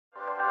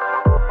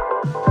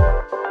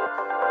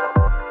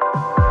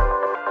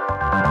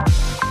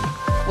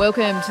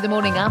Welcome to the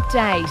Morning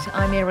Update.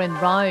 I'm Erin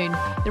Roan.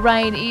 The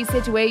rain is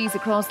set to ease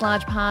across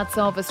large parts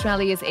of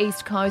Australia's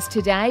east coast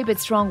today, but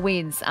strong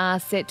winds are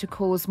set to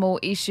cause more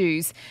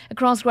issues.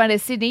 Across Greater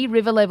Sydney,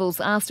 river levels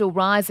are still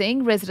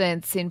rising.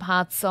 Residents in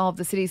parts of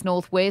the city's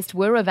northwest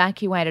were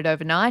evacuated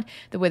overnight.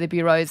 The Weather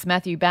Bureau's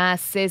Matthew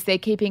Bass says they're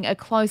keeping a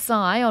close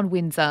eye on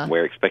Windsor.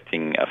 We're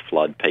expecting a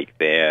flood peak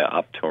there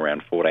up to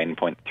around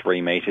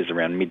 14.3 metres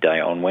around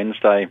midday on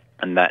Wednesday.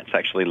 And that's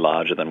actually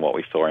larger than what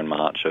we saw in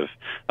March of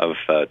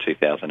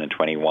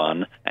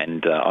 2021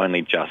 and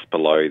only just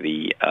below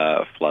the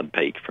flood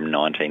peak from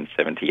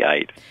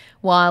 1978.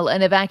 While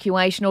an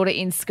evacuation order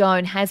in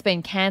Scone has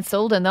been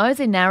cancelled and those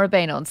in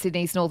Narrabeen on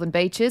Sydney's northern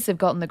beaches have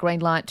gotten the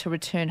green light to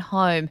return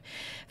home.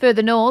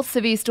 Further north,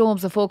 severe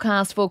storms are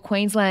forecast for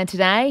Queensland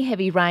today.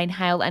 Heavy rain,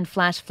 hail and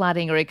flash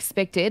flooding are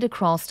expected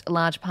across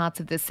large parts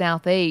of the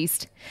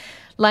southeast.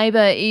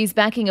 Labor is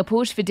backing a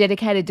push for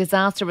dedicated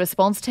disaster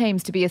response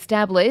teams to be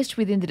established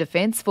within the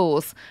Defence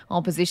Force.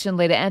 Opposition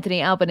leader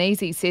Anthony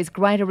Albanese says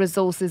greater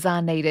resources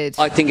are needed.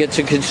 I think it's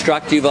a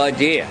constructive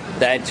idea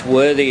that's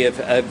worthy of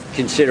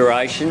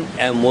consideration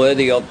and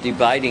worthy of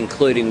debate,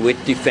 including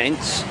with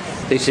Defence.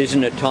 This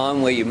isn't a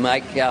time where you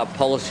make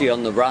policy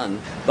on the run,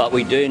 but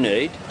we do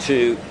need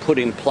to put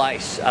in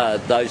place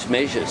those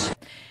measures.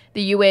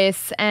 The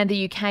US and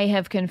the UK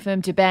have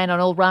confirmed a ban on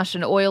all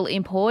Russian oil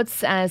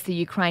imports as the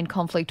Ukraine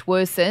conflict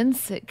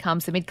worsens. It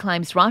comes amid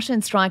claims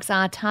Russian strikes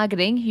are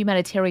targeting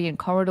humanitarian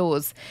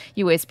corridors.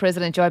 US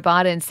President Joe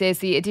Biden says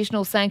the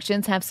additional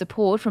sanctions have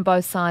support from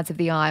both sides of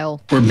the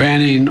aisle. We're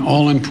banning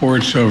all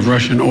imports of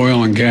Russian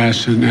oil and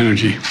gas and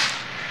energy.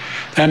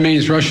 That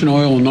means Russian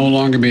oil will no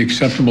longer be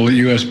acceptable at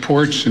US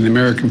ports, and the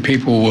American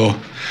people will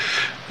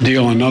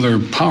deal another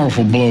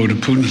powerful blow to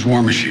Putin's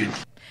war machine.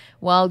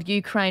 While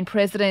Ukraine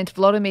President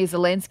Volodymyr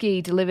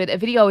Zelensky delivered a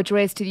video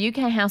address to the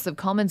UK House of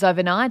Commons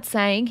overnight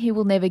saying he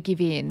will never give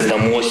in.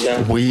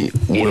 We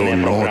will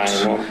not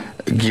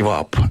give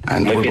up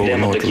and we will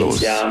not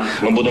lose.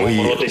 We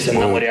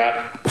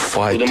will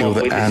fight till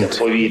the end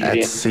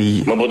at sea,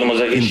 in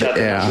the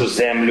air.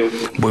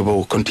 We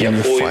will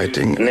continue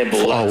fighting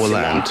for our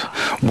land,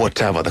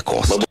 whatever the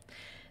cost.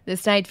 The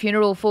state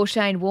funeral for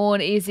Shane Warne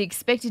is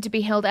expected to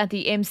be held at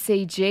the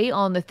MCG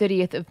on the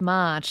 30th of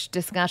March.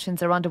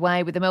 Discussions are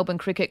underway with the Melbourne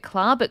Cricket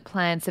Club, but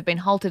plans have been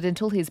halted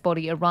until his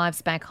body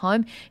arrives back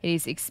home. It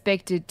is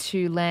expected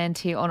to land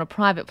here on a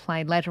private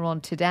plane later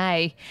on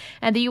today.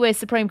 And the US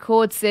Supreme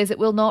Court says it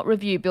will not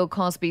review Bill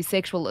Cosby's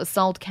sexual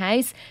assault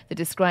case. The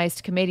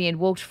disgraced comedian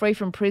walked free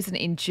from prison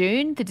in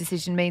June. The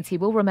decision means he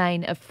will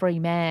remain a free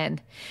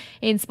man.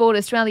 In sport,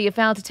 Australia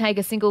failed to take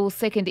a single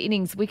second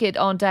innings wicket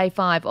on day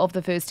 5 of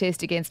the first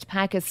test against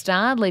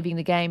Pakistan, leaving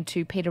the game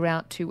to peter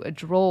out to a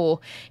draw.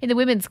 In the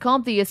women's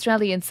comp, the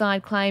Australian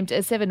side claimed a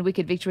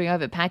 7-wicket victory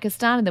over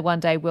Pakistan in the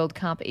One-Day World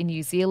Cup in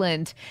New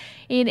Zealand.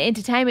 In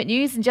entertainment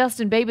news,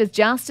 Justin Bieber's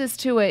Justice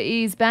Tour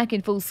is back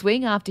in full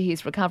swing after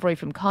his recovery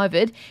from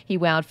COVID. He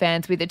wowed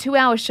fans with a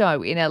 2-hour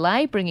show in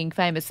LA, bringing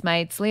famous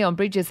mates Leon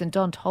Bridges and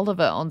Don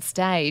Toliver on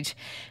stage.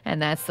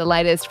 And that's the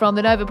latest from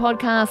the Nova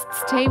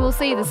Podcasts team. We'll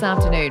see you this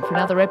afternoon for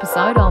another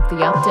episode of The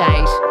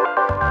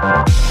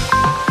Update.